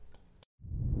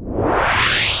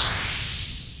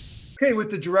Okay,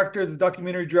 with the director, the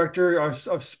documentary director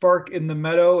of Spark in the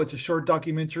Meadow. It's a short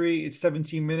documentary. It's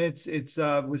 17 minutes. It's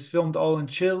was filmed all in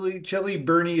Chile. Chile.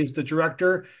 Bernie is the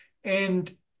director.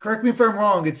 And correct me if I'm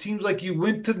wrong, it seems like you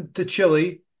went to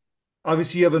Chile.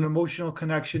 Obviously, you have an emotional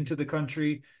connection to the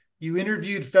country. You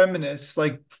interviewed feminists,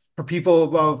 like for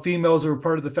people, females who were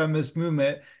part of the feminist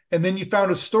movement, and then you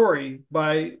found a story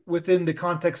by within the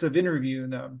context of interviewing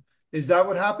them. Is that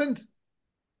what happened?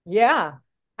 Yeah.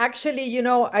 Actually,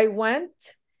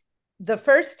 the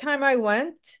first time I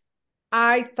went,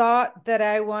 I thought that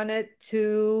I wanted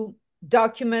to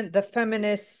document the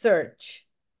feminist search,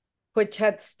 which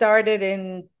had started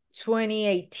in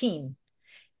 2018.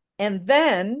 And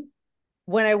then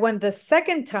when I went the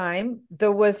second time,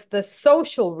 there was the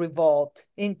social revolt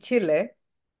in Chile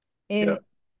Yeah, in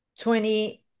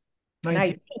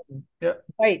 19. 2019. Yeah.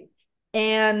 Right.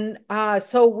 And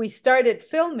so we started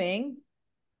filming.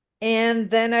 And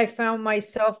then I found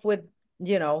myself with,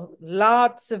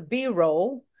 lots of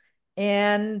B-roll.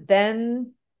 And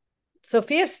then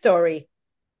Sophia's story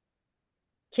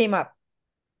came up.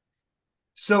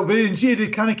 So, but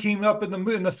it kind of came up in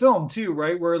the film too,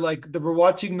 right? Where like we're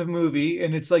watching the movie,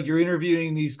 and it's like you're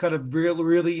interviewing these kind of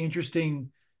really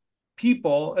interesting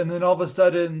people, and then all of a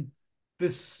sudden,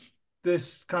 this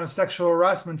this kind of sexual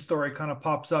harassment story kind of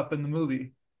pops up in the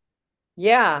movie.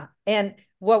 Yeah. And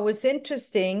what was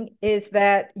interesting is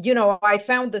that, I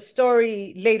found the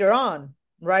story later on,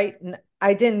 right? And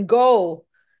I didn't go,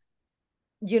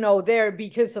 there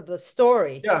because of the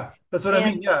story. Yeah, that's what I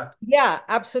And mean. Yeah, yeah,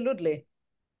 absolutely.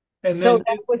 and So then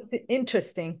that was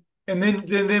interesting. and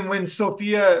then when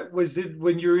Sophia was it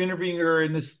when you're interviewing her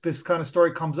and this kind of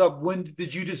story comes up, when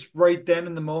did you just right then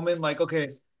in the moment like, okay,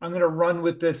 I'm gonna run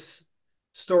with this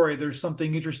story. There's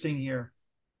something interesting here.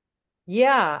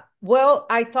 Yeah. Well,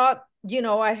 I thought,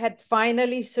 I had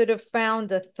finally sort of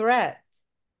found a thread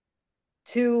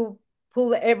to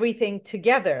pull everything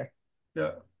together.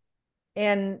 Yeah.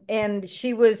 And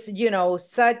she was,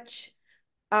 such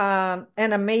an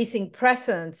amazing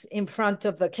presence in front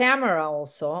of the camera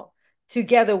also,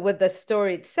 together with the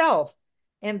story itself.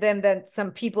 And then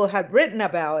some people had written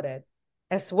about it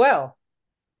as well.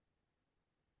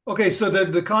 Okay, so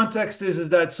the context is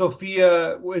that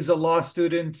Sophia is a law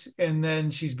student and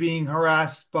then she's being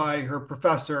harassed by her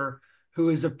professor, who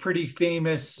is a pretty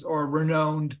famous or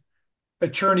renowned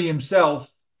attorney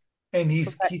himself, and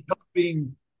he's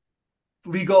helping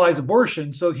legalize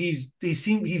abortion. So he's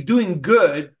doing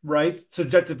good, right?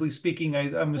 Subjectively speaking,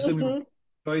 I'm assuming Mhm.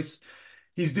 choice.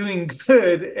 He's doing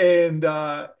good, and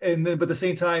then but at the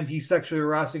same time he's sexually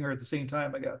harassing her at the same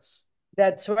time, I guess.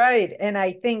 That's right. And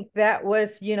I think that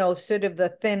was, sort of the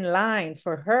thin line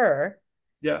for her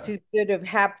Yeah, to sort of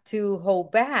have to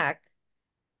hold back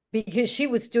because she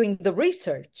was doing the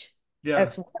research yeah.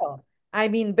 as well. I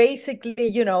mean,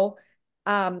 basically,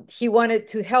 he wanted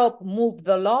to help move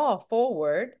the law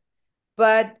forward,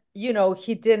 but,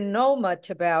 he didn't know much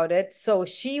about it. So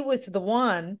she was the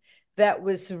one that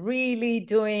was really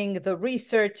doing the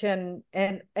research and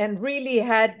really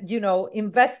had,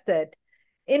 invested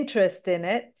interest in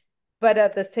it. But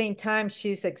at the same time,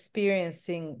 she's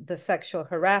experiencing the sexual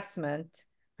harassment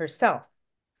herself.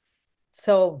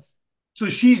 So, So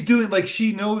she's doing like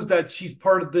she knows that she's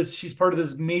part of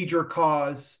this major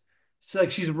cause. It's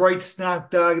like she's right snap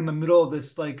dab in the middle of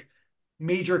this like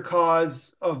major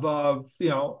cause of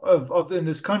of in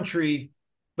this country.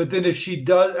 But then if she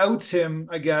does outs him,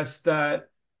 I guess that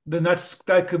then that's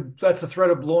a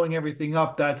threat of blowing everything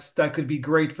up. That could be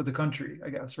great for the country, I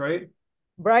guess, right?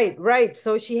 right, right.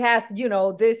 So she has,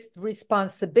 this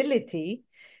responsibility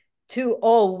to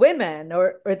all women,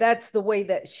 or that's the way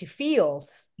that she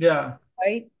feels, Yeah.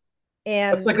 right?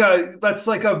 That's And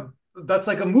like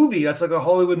a movie. That's like a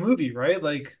Hollywood movie, right?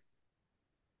 Like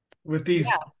with these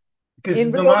yeah, because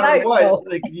in no real matter life, what, though.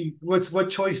 like what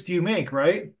choice do you make,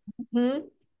 right? Mhm.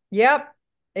 Yep,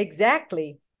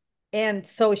 exactly. And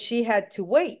so she had to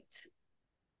wait,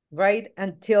 right,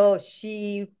 until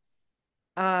she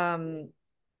um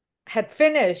had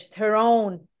finished her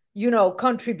own,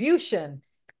 contribution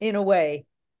in a way.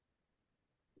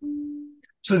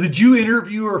 So did you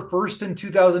interview her first in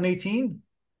 2018?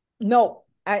 No,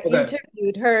 I Okay.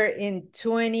 interviewed her in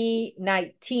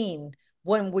 2019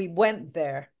 when we went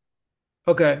there.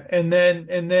 Okay. And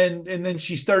then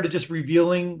she started just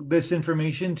revealing this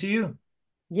information to you.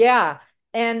 Yeah.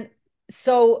 And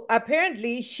so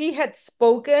apparently she had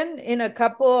spoken in a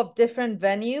couple of different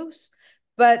venues,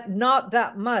 but not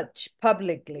that much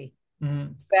publicly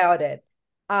Mhm. about it.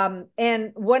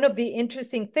 And one of the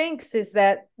interesting things is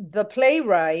that the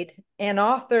playwright and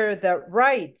author that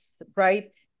writes,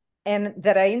 right, and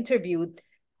that I interviewed,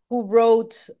 who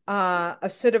wrote a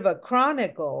sort of a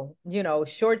chronicle,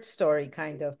 short story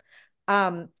kind of,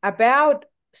 about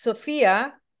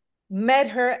Sophia,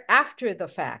 met her after the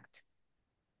fact.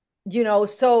 Yeah.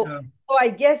 So I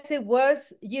guess it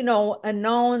was, a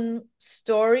known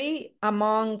story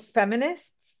among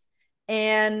feminists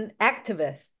and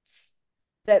activists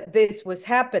that this was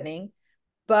happening,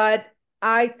 but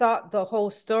I thought the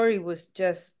whole story was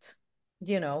just,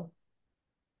 you know,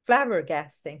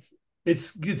 flabbergasting.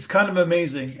 It's kind of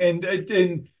amazing.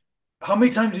 And how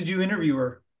many times did you interview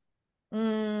her?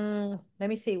 Let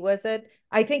me see, was it?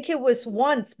 I think it was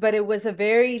once, but it was a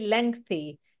very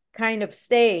lengthy kind of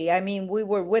stay. I mean, we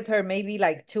were with her maybe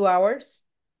like 2 hours.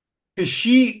 Because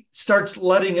she starts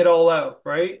letting it all out,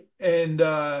 right? And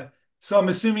so I'm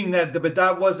assuming that, but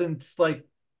that wasn't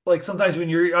like sometimes when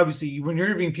you're obviously when you're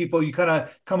interviewing people, you kind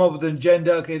of come up with an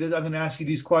agenda. Okay, I'm going to ask you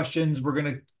these questions. We're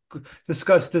going to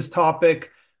discuss this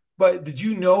topic. But did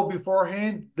you know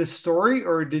beforehand this story,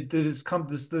 or did this come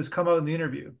out in the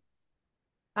interview?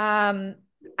 Um,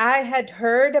 I had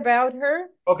heard about her.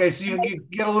 Okay, so you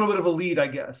get a little bit of a lead, I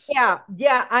guess. Yeah,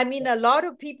 yeah. I mean, a lot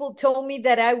of people told me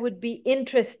that I would be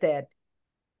interested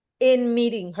in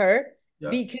meeting her Yeah.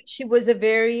 because she was a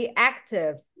very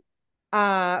active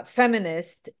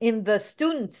feminist in the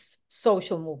students'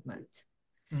 social movement.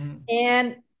 Mhm.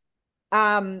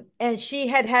 And she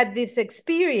had had this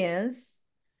experience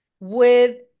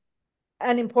with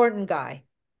an important guy.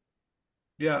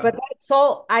 Yeah. But that's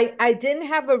all. I didn't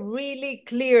have a really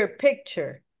clear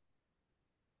picture,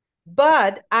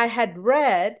 but I had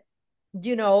read,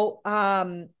 you know,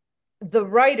 um, the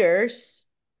writer's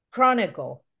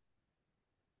chronicle.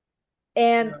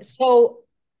 And Yeah. so,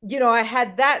 I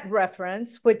had that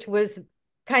reference, which was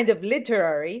kind of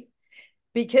literary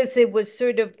because it was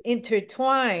sort of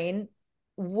intertwined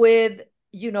with,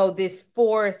 this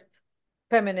fourth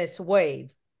feminist wave.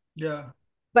 Yeah.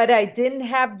 But I didn't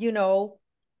have,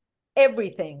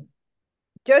 everything,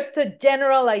 just a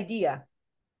general idea.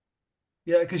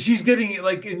 Yeah, because she's getting it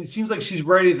like, and it seems like she's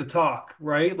ready to talk,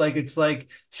 right? Like it's like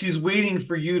she's waiting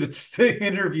for you to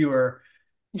interview her.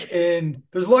 And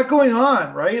there's a lot going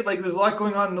on, right? Like there's a lot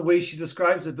going on in the way she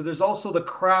describes it, but there's also the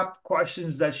crap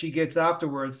questions that she gets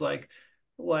afterwards, like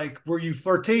were you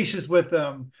flirtatious with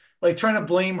them? Like trying to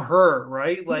blame her,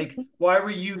 right? Like why were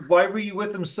you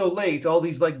with them so late? All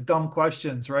these like dumb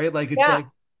questions, right? Like it's Yeah. like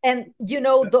And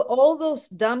the all those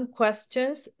dumb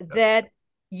questions yeah, that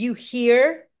you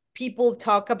hear people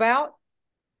talk about,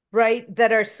 right?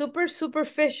 That are super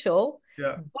superficial,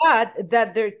 yeah, but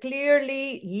that they're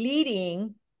clearly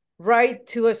leading right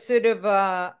to a sort of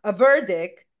a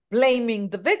verdict blaming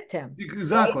the victim, right?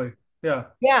 exactly. Yeah,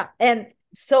 Yeah. And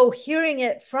so hearing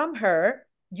it from her,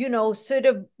 sort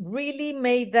of really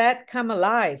made that come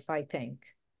alive, I think.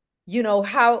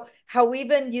 How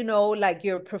even, like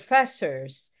your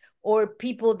professors or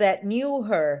people that knew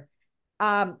her,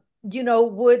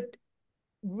 would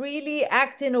really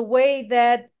act in a way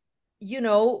that, you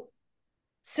know,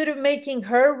 sort of making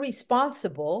her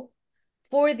responsible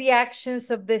for the actions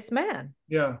of this man.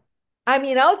 yeah. I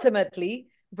mean, ultimately,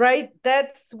 right?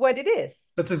 That's what it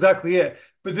is. That's exactly it.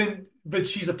 But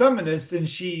she's a feminist, and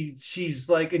she's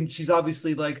like, and she's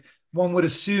obviously like one would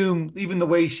assume, even the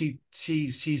way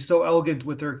she's so elegant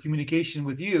with her communication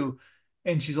with you,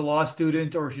 and she's a law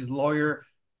student or she's a lawyer.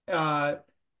 Uh,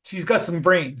 she's got some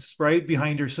brains, right,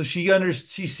 behind her, so she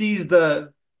sees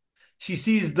the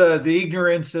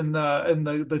ignorance and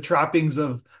the trappings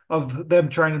of them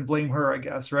trying to blame her, I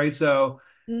guess, right? So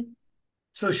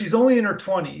she's only in her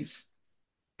 20s.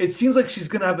 It seems like she's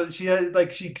gonna have she had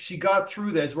like she got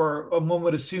through this where a one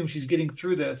would assume she's getting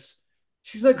through this.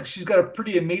 She's got a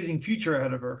pretty amazing future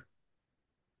ahead of her.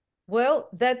 Well,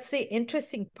 that's the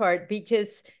interesting part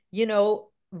because,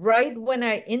 right when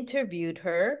I interviewed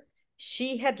her,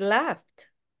 she had left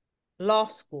law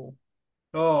school.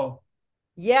 Oh,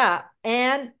 Yeah.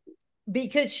 And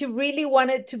because she really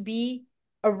wanted to be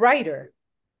a writer.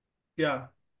 yeah.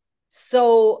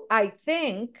 So I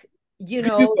think, you You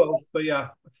can do know, both, but yeah.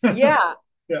 yeah.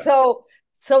 Yeah.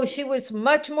 So she was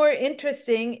much more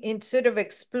interesting in sort of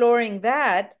exploring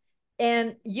that.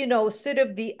 And, sort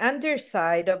of the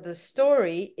underside of the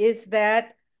story is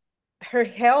that her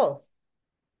health,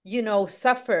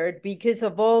 suffered because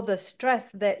of all the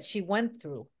stress that she went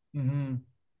through. Hmm.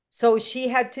 So she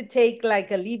had to take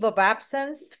like a leave of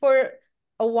absence for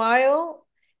a while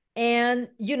and,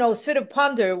 sort of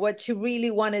ponder what she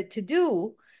really wanted to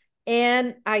do.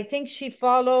 And I think she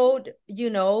followed,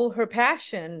 her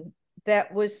passion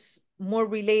that was more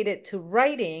related to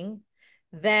writing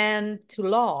than to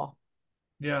law.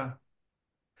 Yeah.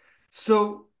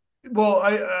 So Well,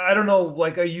 I don't know.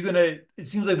 Like, are you gonna? It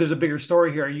seems like there's a bigger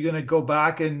story here. Are you gonna go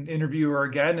back and interview her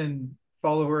again and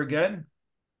follow her again?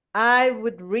 I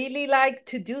would really like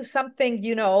to do something,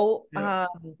 Yeah,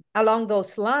 along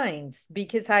those lines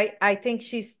because I think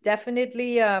she's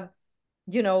definitely,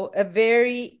 a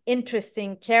very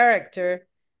interesting character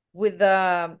with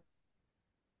a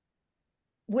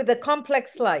with a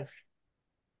complex life,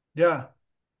 yeah,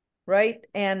 right?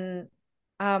 And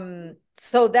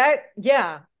so that,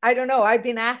 yeah, I don't know. I've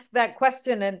been asked that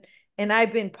question and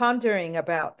I've been pondering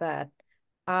about that.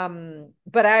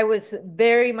 But I was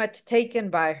very much taken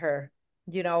by her.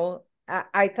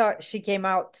 I thought she came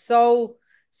out so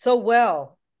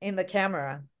well in the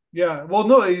camera. yeah. Well,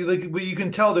 no, like, but you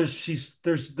can tell there's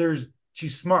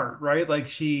she's smart, right? Like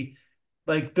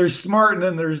there's smart and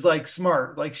then there's like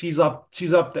smart. Like she's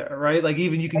up there, right? Like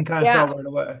even you can kind of Yeah, tell right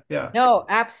away. Yeah, no,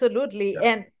 absolutely. yeah,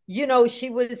 And she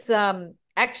was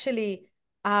actually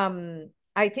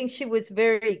I think she was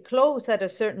very close at a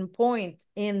certain point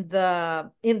in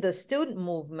the student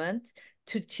movement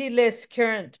to Chile's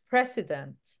current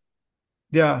president,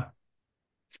 yeah.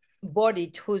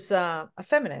 Boric, who's a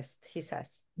feminist, he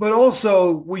says. But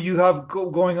also, what you have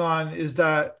going on is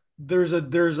that there's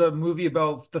a movie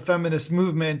about the feminist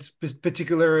movement,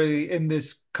 particularly in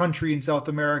this country in South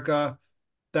America,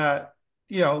 that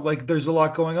like there's a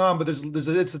lot going on, but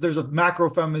there's a macro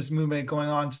feminist movement going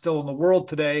on still in the world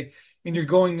today, and you're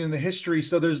going in the history.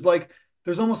 So there's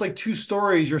almost like two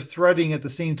stories you're threading at the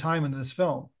same time in this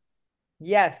film.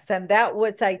 Yes, and that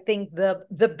was, I think,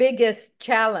 the biggest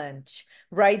challenge,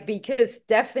 right? Because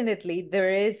definitely there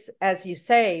is, as you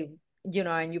say,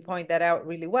 and you point that out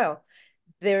really well,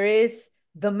 there is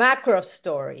the macro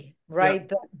story, Yeah,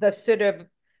 right? The sort of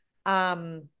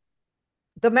um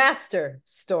the master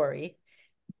story,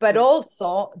 but yeah,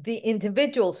 also the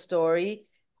individual story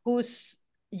who's,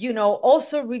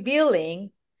 also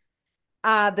revealing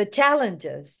the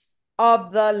challenges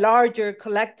of the larger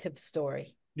collective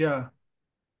story. yeah,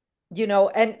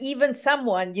 And even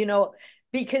someone,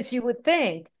 because you would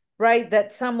think, right,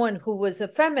 that someone who was a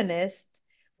feminist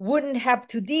wouldn't have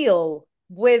to deal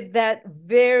with that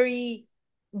very,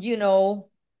 you know,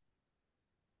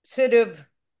 sort of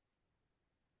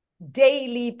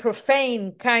daily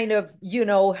profane kind of,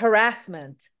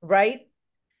 harassment, right?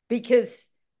 Because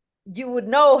you would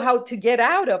know how to get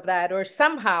out of that, or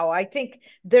somehow I think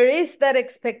there is that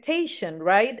expectation,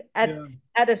 right, at yeah.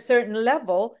 a certain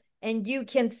level, and you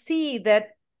can see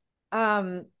that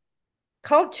um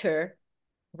culture,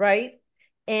 right?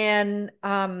 And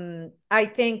I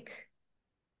think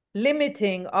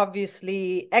limiting,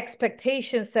 obviously,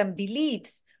 expectations and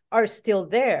beliefs are still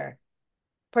there,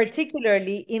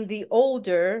 particularly in the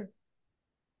older,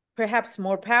 perhaps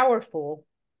more powerful,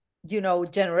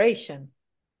 generation.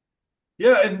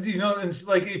 Yeah, and and it's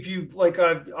like if you like,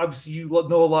 obviously you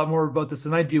know a lot more about this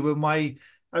than I do. But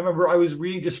I remember I was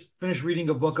just finished reading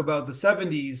a book about the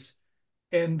 '70s,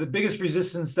 and the biggest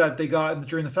resistance that they got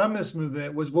during the feminist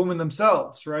movement was women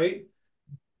themselves, right?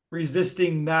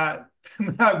 Resisting that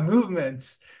that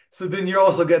movement. So then you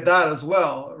also get that as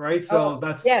well, right? So Oh,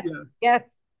 that's yes, yeah,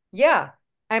 yes, yeah.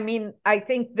 I mean, I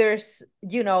think there's,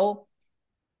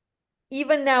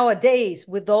 even nowadays,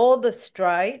 with all the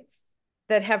strides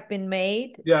that have been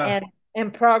made yeah,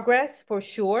 and progress for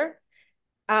sure,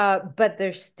 but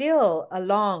there's still a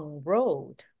long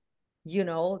road,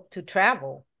 to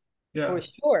travel for yeah,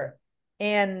 sure.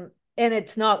 And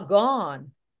it's not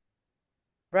gone,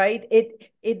 right?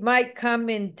 It might come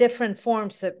in different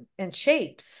forms and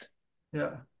shapes,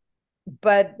 yeah.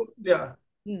 but Yeah.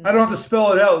 I mm, don't have to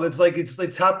spell it out. It's like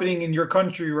it's happening in your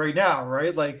country right now,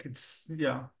 right? Like it's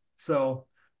yeah. So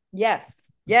yes,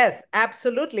 yes,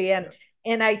 absolutely. And yeah,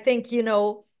 and I think,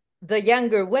 the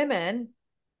younger women,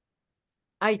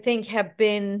 I think, have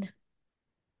been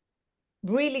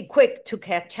really quick to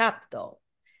catch up though.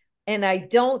 And I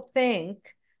don't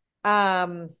think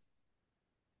um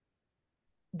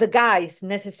the guys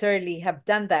necessarily have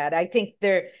done that. I think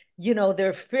they're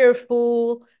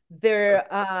fearful, they're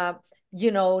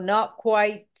not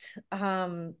quite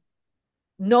um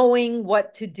knowing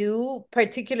what to do,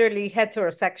 particularly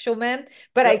heterosexual men.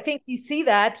 But I yeah, think you see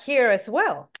that here as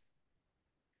well,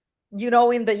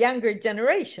 in the younger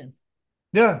generation.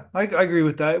 yeah. I agree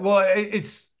with that. Well,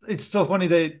 it's so funny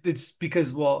that it's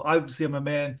because well, obviously I'm a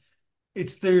man.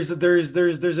 It's there's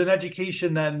an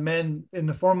education that men in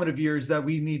the formative years that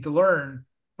we need to learn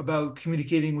about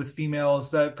communicating with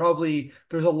females that probably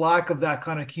there's a lack of that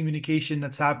kind of communication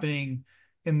that's happening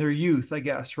in their youth, I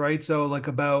guess, right? So like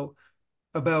about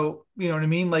you know what I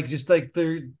mean? Like just like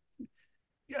they're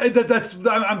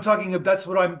I'm talking. That's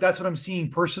what I'm seeing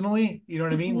personally. You know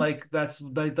what I mean? Mhm. Like that's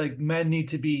like men need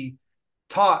to be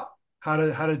taught how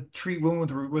to treat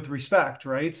women with respect,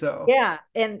 right? So Yeah,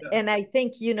 yeah, and I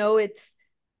think, it's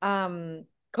um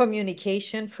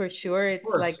communication for sure. of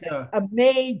It's like course, yeah, a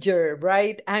major,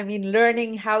 right? I mean,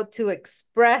 learning how to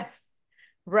express,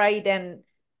 right, and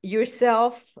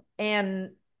yourself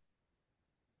and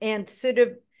sort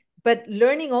of, but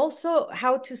learning also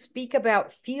how to speak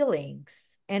about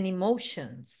feelings and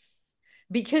emotions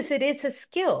because it is a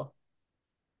skill,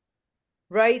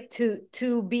 right?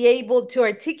 To be able to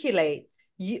articulate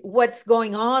what's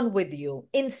going on with you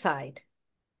inside,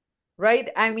 right?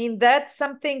 I mean, that's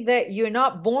something that you're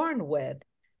not born with.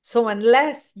 So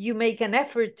unless you make an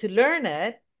effort to learn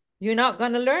it, you're not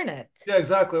going to learn it. yeah,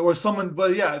 exactly. Or someone,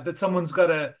 but yeah, that someone's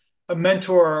got a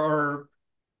mentor or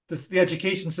the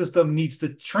education system needs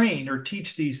to train or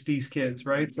teach these kids,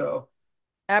 right? So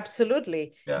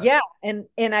Absolutely. yeah, Yeah, and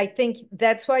I think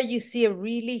that's why you see a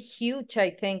really huge, I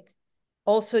think,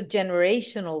 also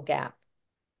generational gap,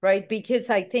 right? Because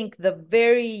I think the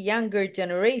very younger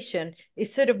generation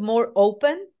is sort of more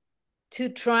open to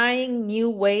trying new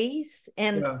ways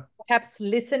and yeah, perhaps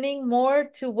listening more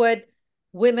to what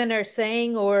women are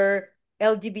saying or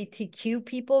LGBTQ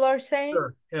people are saying.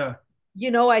 sure, yeah.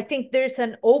 I think there's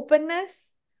an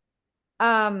openness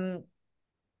um,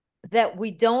 that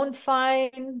we don't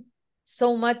find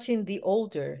so much in the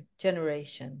older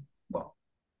generation. Well,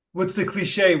 what's the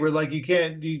cliche where like you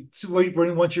can't you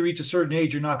once you reach a certain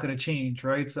age, you're not going to change,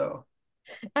 right? So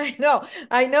I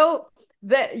know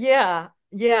that, yeah,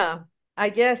 yeah. I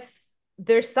guess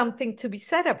there's something to be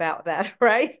said about that,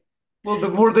 right? well,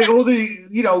 the older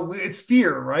it's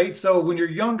fear, right? So when you're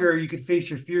younger, you can face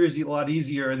your fears a lot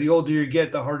easier. The older you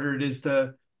get, the harder it is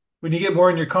to when you get more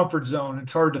in your comfort zone,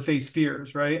 it's hard to face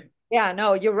fears, right? Yeah,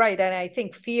 no, you're right. And I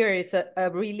think fear is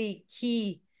a really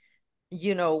key,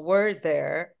 word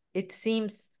there. It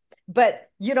seems, but,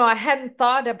 I hadn't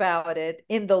thought about it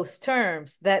in those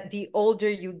terms that the older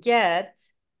you get,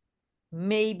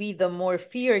 maybe the more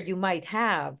fear you might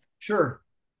have. Sure.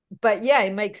 But yeah,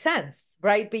 it makes sense,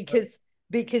 right?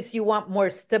 Because you want more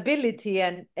stability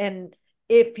and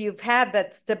if you've had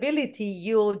that stability,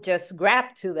 you'll just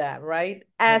grab to that, right?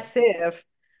 Yeah. As if,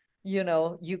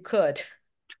 you could.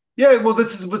 Yeah, well,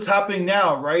 this is what's happening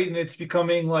now, right? And it's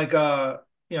becoming like a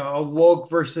woke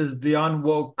versus the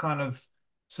unwoke kind of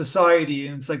society.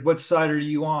 And it's like, what side are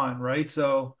you on, right?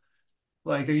 So,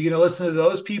 like, are you going to listen to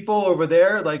those people over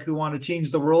there, like who want to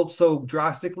change the world so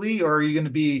drastically, or are you going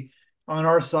to be on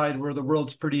our side where the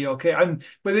world's pretty okay?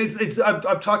 But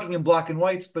I'm talking in black and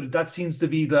whites, but that seems to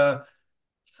be the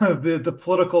the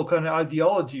political kind of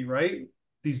ideology, right?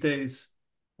 These days.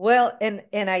 Well,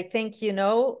 and I think,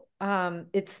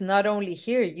 it's not only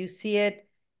here, you see it,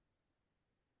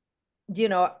 you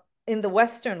know, in the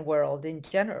Western world in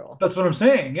general. That's what I'm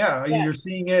saying. Yeah, Yeah. you're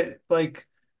seeing it like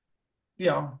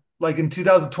in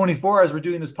 2024 as we're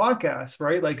doing this podcast,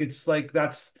 right? Like it's like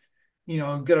that's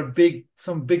got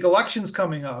some big elections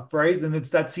coming up, right? And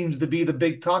that seems to be the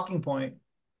big talking point.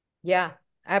 Yeah,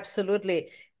 absolutely.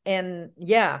 And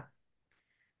yeah,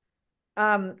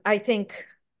 I think,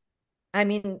 I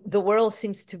mean, the world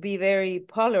seems to be very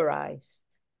polarized,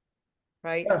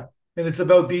 right? Yeah. And it's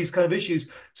about these kind of issues.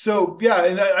 So yeah,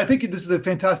 and I think this is a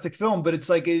fantastic film, but it's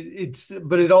like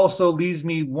but it also leaves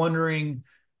me wondering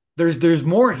there's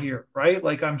more here, right?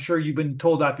 Like I'm sure you've been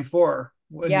told that before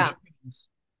when your Yeah. screens.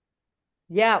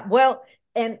 Yeah. Well,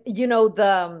 and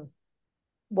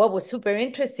what was super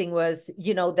interesting was,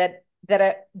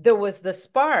 that there was the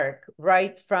spark,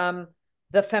 right, from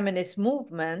the feminist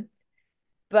movement,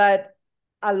 but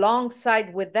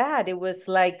alongside with that, it was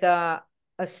like a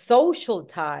social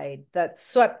tide that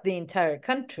swept the entire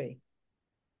country.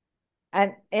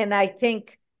 And I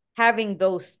think having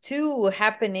those two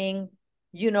happening,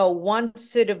 one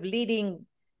sort of leading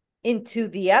into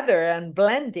the other and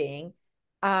blending,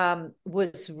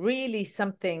 was really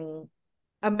something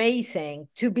amazing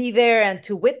to be there and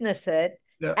to witness it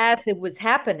Yeah. as it was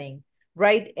happening,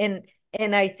 right? And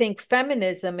I think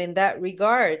feminism in that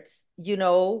regards,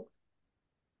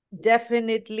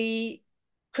 definitely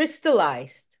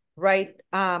crystallized, right?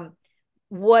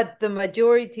 What the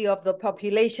majority of the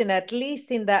population, at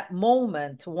least in that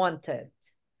moment, wanted,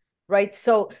 right?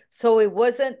 So it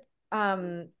wasn't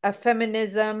a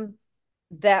feminism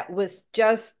that was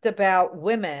just about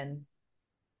women.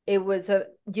 It was a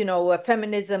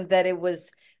feminism that it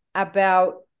was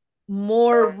about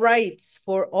more rights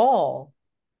for all,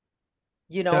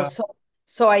 Yeah.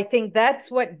 so I think that's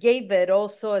what gave it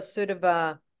also a sort of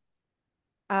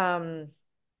um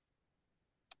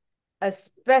a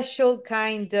special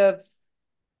kind of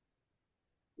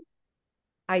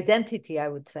identity, I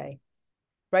would say,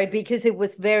 right? Because it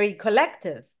was very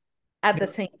collective at the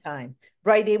Yeah. same time,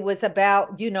 right? It was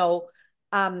about,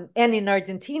 and in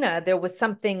Argentina, there was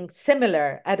something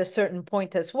similar at a certain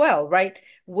point as well, right?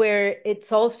 Where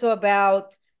it's also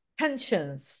about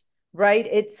pensions, right?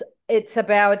 It's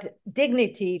about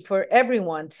dignity for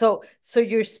everyone. So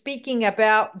you're speaking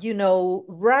about,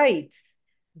 rights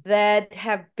that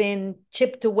have been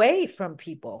chipped away from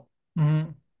people,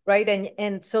 Hmm. right?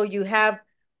 And so you have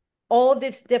all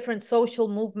these different social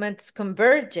movements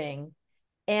converging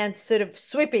and sort of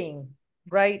sweeping,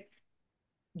 right,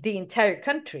 the entire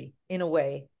country in a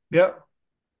way. Yeah.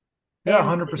 Yeah. And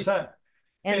 100%.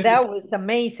 and And that was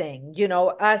amazing,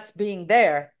 us being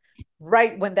there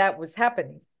right when that was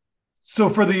happening. so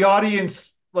for the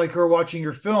audience, like who are watching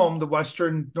your film, the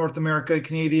Western North America,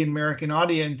 Canadian American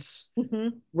audience,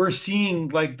 Mm-hmm. we're seeing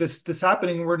like this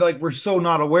happening. We're so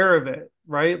not aware of it,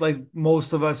 right? Like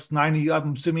most of us, 90,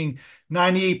 I'm assuming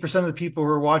 98% of the people who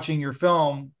are watching your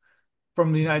film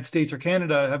from the United States or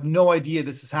Canada have no idea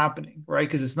this is happening, right?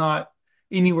 Because it's not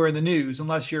anywhere in the news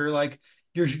unless you're like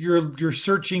you're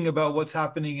searching about what's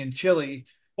happening in Chile.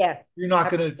 Yes, You're not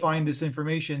going to absolutely. find this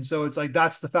information. So it's like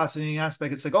that's the fascinating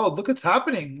aspect. It's like, oh, look what's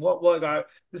happening.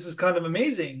 This is kind of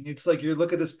amazing. It's like you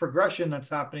look at this progression that's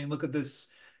happening. Look at this,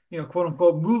 quote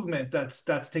unquote movement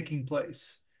that's taking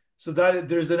place. So that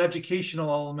there's an educational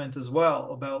element as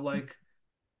well about like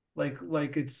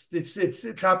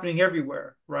it's happening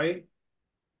everywhere, right?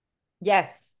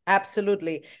 Yes,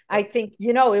 absolutely. Yeah. I think,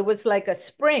 it was like a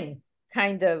spring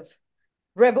kind of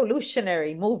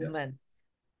revolutionary Yeah. movement.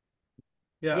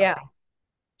 Yeah. Yeah.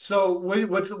 So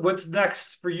what's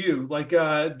next for you?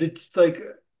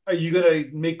 Are you gonna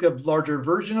make a larger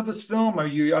version of this film?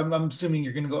 I'm assuming are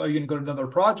you gonna go to another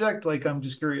project? Like I'm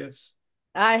just curious.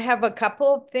 I have a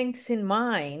couple of things in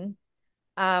mind.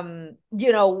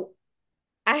 You know,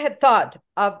 I had thought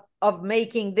of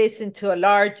making this into a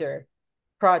larger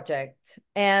project,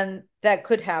 and that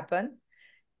could happen.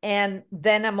 And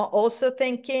then I'm also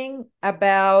thinking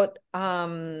about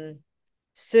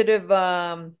sort of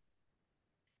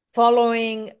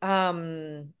following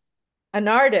an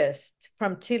artist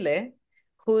from Chile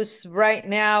who's right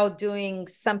now doing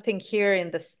something here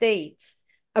in the States,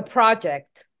 a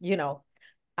project,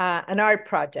 an art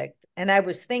project. And I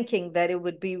was thinking that it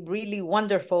would be really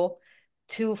wonderful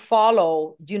to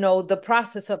follow, the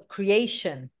process of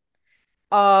creation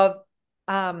of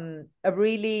a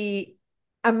really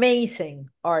amazing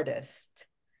artist.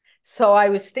 So I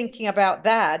was thinking about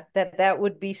that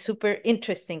would be super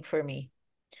interesting for me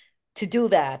to do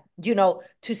that,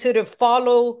 to sort of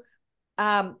follow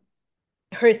um,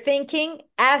 her thinking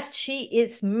as she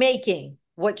is making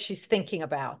what she's thinking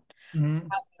about. Hmm.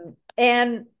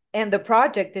 And and the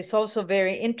project is also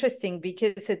very interesting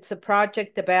because it's a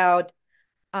project about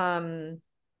um,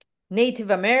 Native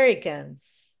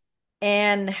Americans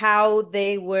and how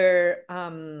they were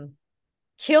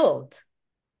killed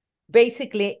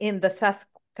basically in the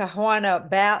Susquehanna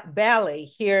Valley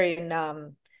here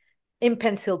in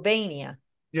Pennsylvania.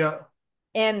 Yeah.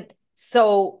 And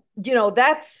so,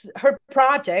 that's her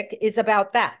project is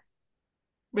about that,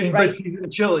 But right? she's in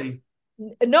Chile.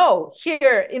 No,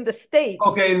 here in the States.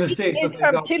 Okay, in the She States. is Okay,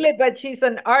 from gotcha. Chile, but she's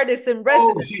an artist in Oh,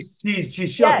 residence. she's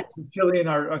okay, Yes, she's Chilean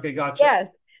art. Okay, gotcha. yes.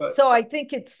 But So I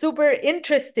think it's super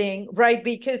interesting, right?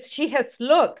 Because she has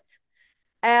looked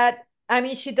at, I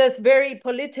mean, she does very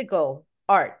political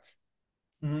art,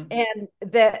 mhm. and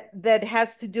that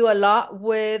has to do a lot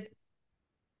with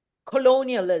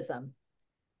colonialism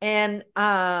and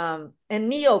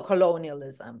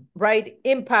neo-colonialism, right?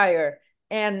 Empire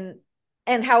and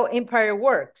and how empire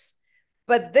works.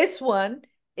 But this one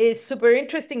is super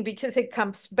interesting because it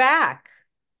comes back,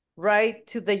 right,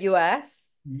 to the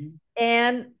US Mhm.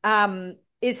 and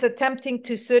is attempting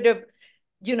to sort of,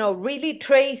 really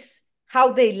trace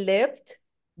how they lived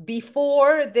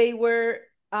before they were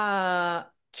uh,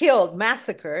 killed,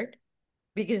 massacred,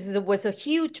 because it was a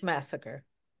huge massacre.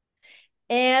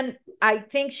 And I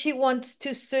think she wants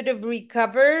to sort of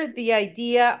recover the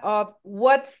idea of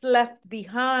what's left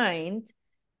behind,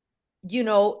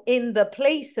 in the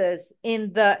places,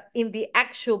 in the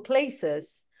actual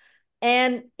places,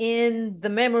 and in the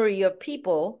memory of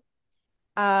people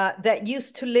that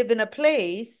used to live in a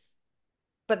place,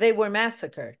 but they were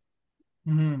massacred.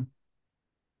 Mhm.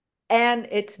 And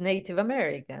it's Native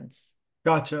Americans.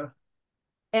 Gotcha.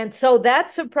 And so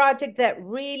that's a project that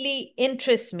really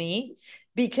interests me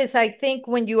because I think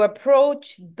when you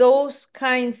approach those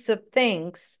kinds of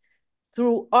things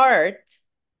through art,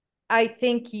 I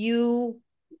think you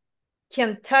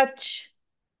can touch,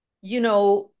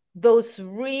 those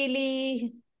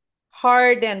really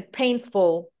hard and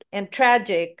painful and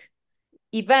tragic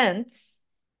events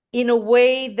in a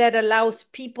way that allows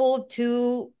people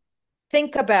to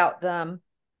think about them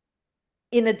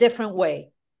in a different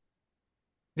way.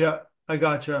 Yeah, I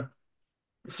gotcha.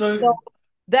 So So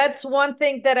that's one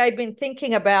thing that I've been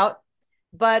thinking about,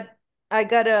 but I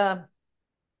gotta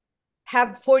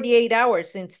have 48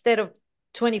 hours instead of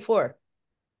 24.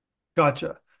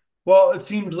 gotcha. Well, it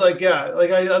seems like yeah,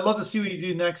 like I'd love to see what you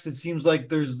do next. It seems like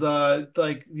there's the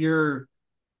like your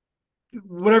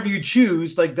whatever you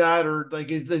choose, like that, or like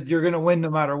you're gonna win no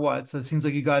matter what. So it seems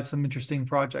like you got some interesting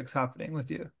projects happening with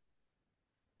you.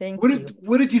 Thank you.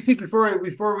 What did you think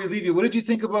before we leave you? What did you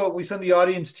think about we send the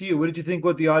audience to you? What did you think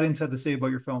what the audience had to say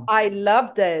about your film? I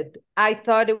loved it. I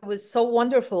thought it was so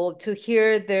wonderful to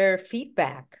hear their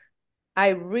feedback. I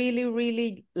really,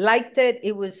 really liked it.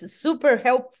 It was super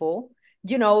helpful.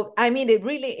 I mean, it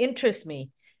really interests me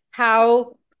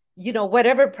how,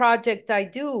 whatever project I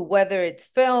do, whether it's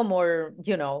film or,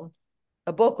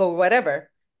 a book or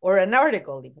whatever, or an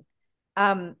article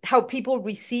even, how people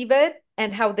receive it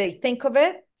and how they think of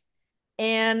it.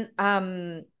 And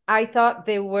I thought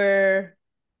they were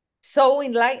so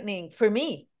enlightening for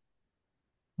me.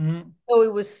 Mhm. So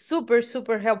it was super,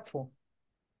 super helpful.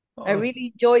 I Oh,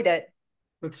 really enjoyed it.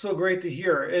 that's so great to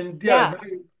hear. And yeah,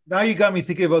 Yeah. now you got me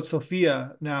thinking about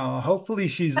Sophia now. Hopefully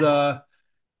she's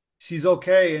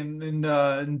okay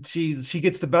and she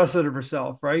gets the best out of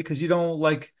herself, right? Because you don't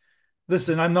like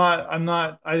listen, I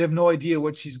have no idea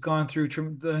what she's gone through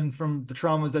and from the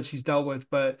traumas that she's dealt with,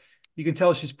 but you can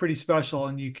tell she's pretty special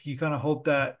and you kind of hope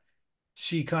that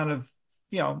she kind of,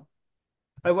 you know,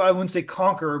 I wouldn't say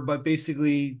conquer, but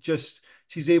basically just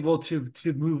she's able to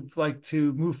move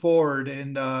forward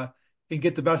and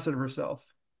get the best out of herself.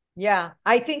 Yeah,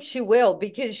 I think she will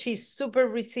because she's super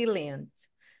resilient,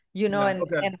 Yeah. and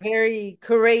Okay. very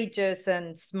courageous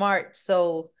and smart.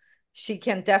 So she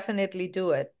can definitely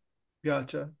do it.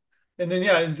 Gotcha. And then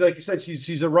yeah, and like you said,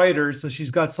 she's a writer, so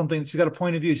she's got something. She's got a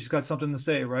point of view. She's got something to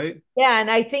say, right? Yeah, and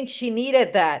I think she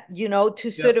needed that, to Yeah.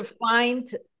 sort of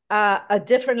find a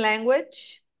different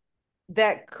language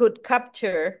that could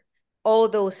capture all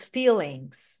those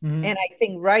feelings. And Hmm. I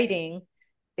think writing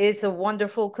is a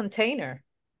wonderful container.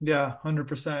 Yeah.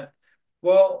 100%.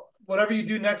 Well, whatever you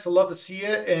do next, I'd love to see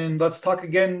it, and let's talk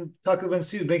again. Talk again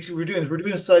soon. Thanks for doing this. We're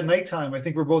doing this at nighttime. I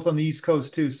think we're both on the East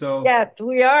Coast too, so Yes,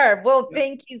 we are. Well, yeah.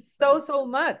 thank you so, so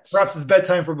much. Perhaps it's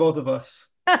bedtime for both of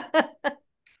us.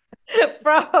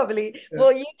 Probably. Yeah.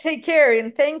 Well, you take care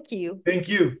and thank you. Thank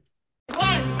you.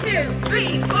 1, 2,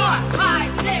 3, 4,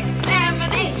 5, 6,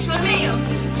 7, 8, Schlemiel,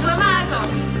 Schlemazel,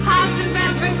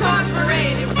 Hasendampf Incorporated.